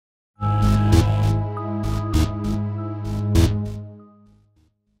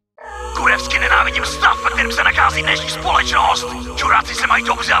tím stav, ve kterém se nachází dnešní společnost. Čuráci se mají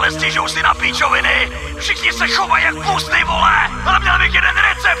dobře, ale stěžou si na píčoviny. Všichni se chovají jak pusty, vole. Ale měl bych jeden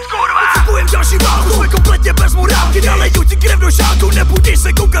recept, kurva. Potřebujem další válku, jsme kompletně bez morálky. Naleju ti krev do žálku, nebudeš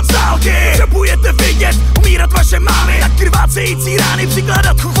se koukat z dálky. Potřebujete vidět, umírat vaše mámy. Na krvácející rány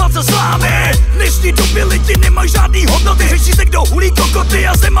přikládat chuchvalce slámy. V dnešní době lidi nemají žádný hodnoty. Řeší se, kdo hulí kokoty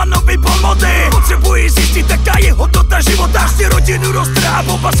a Zemanovi pomoty. Potřebuji zjistit, jaká je hodnota života. Ještě rodinu roztrhá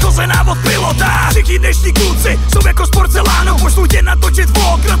bomba schozená od pilota. Všichni dnešní kluci jsou jako z porcelánu. Pošlu tě natočit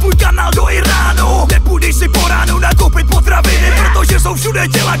vlog na tvůj kanál do Iránu. Nebudeš si po ránu nakoupit potraviny, protože jsou všude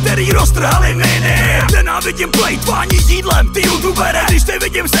těla, který roztrhali miny. Nenávidím plejtvání jídlem, ty youtubere. Když te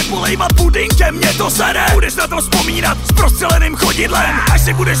vidím se polejvat pudinkem, mě to sere. Budeš na to vzpomínat s prostřeleným chodidlem, až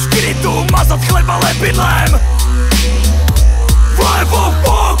si budeš v krytu mazat chleba lepidlem. Vlevo v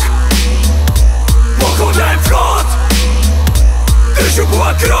bok, pochodem vchod, držu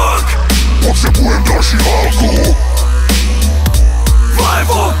a krok. Potřebujem další válku.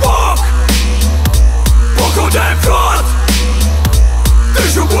 Vlevo v bok, pochodem vchod,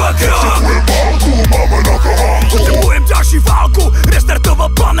 držu a krok. Potřebujem válku, máme na kahánku. Potřebujem další válku,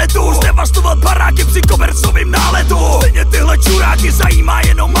 restartovat planetu, zdevastovat baráky při komercovým náletu. Stejně tyhle čuráky zajímá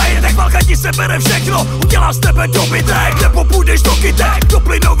jenom majetek. Válka ti se bere všechno, udělá z tebe dobytek. Nebo půjdeš do kytek, do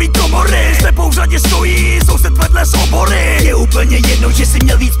plynový komory. S tebou v řadě stojí soused vedle z obory. Je úplně jedno, že jsi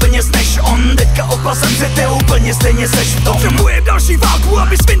měl víc peněz než on. Teďka oba zemřete, úplně stejně seš v tom. Potřebujem další válku,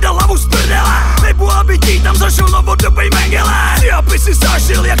 aby svindal hlavu z prdele. Nebo aby ti tam zašel novodobej mengele. Chci, aby si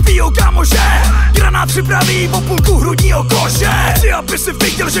zažil jak týho kámoše. Granát připraví o půlku hrudního koše. Chci, aby si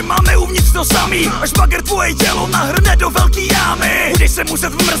viděl, že máme uvnitř to samý. Až bager tvoje tělo nahrne do velký jámy. Budeš se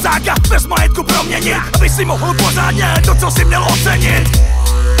muset v mrzáka bez majetku proměnit, aby si mohl pořádně to, co si měl ocenit.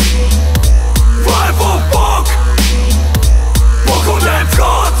 Vlevo v bok, pochodem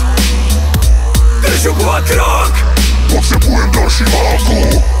vchod, držu a krok. Potřebujem další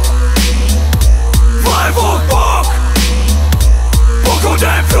válku. Vlevo v bok,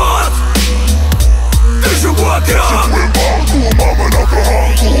 pochodem vchod, držu a krok. Potřebujem válku, máme na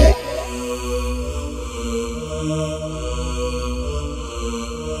kahánku.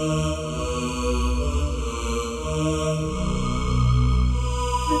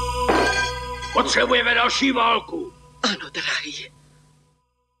 Potřebujeme další válku. Ano, drahý.